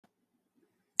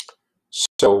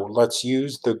So let's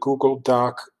use the Google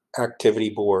Doc activity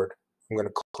board. I'm going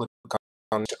to click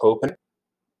on to open.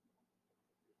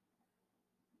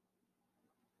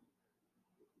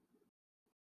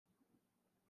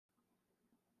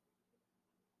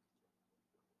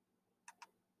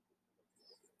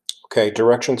 Okay,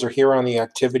 directions are here on the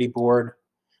activity board.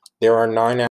 There are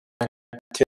 9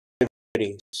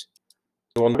 activities.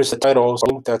 You will notice the titles.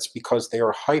 That's because they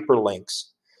are hyperlinks.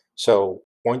 So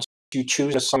once you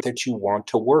choose something that you want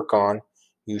to work on,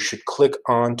 you should click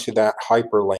onto that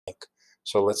hyperlink.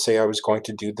 So let's say I was going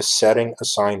to do the setting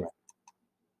assignment.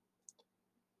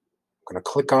 I'm going to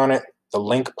click on it. The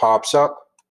link pops up.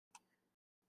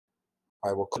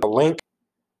 I will click the link,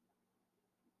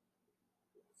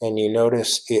 and you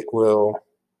notice it will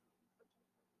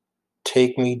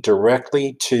take me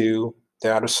directly to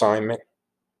that assignment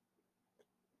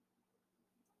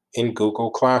in Google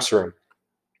Classroom.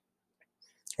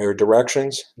 Here are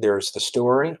directions. There's the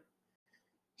story.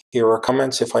 Here are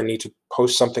comments if I need to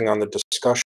post something on the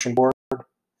discussion board.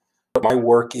 My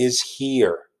work is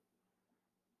here.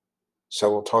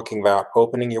 So we're talking about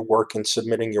opening your work and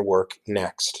submitting your work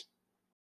next.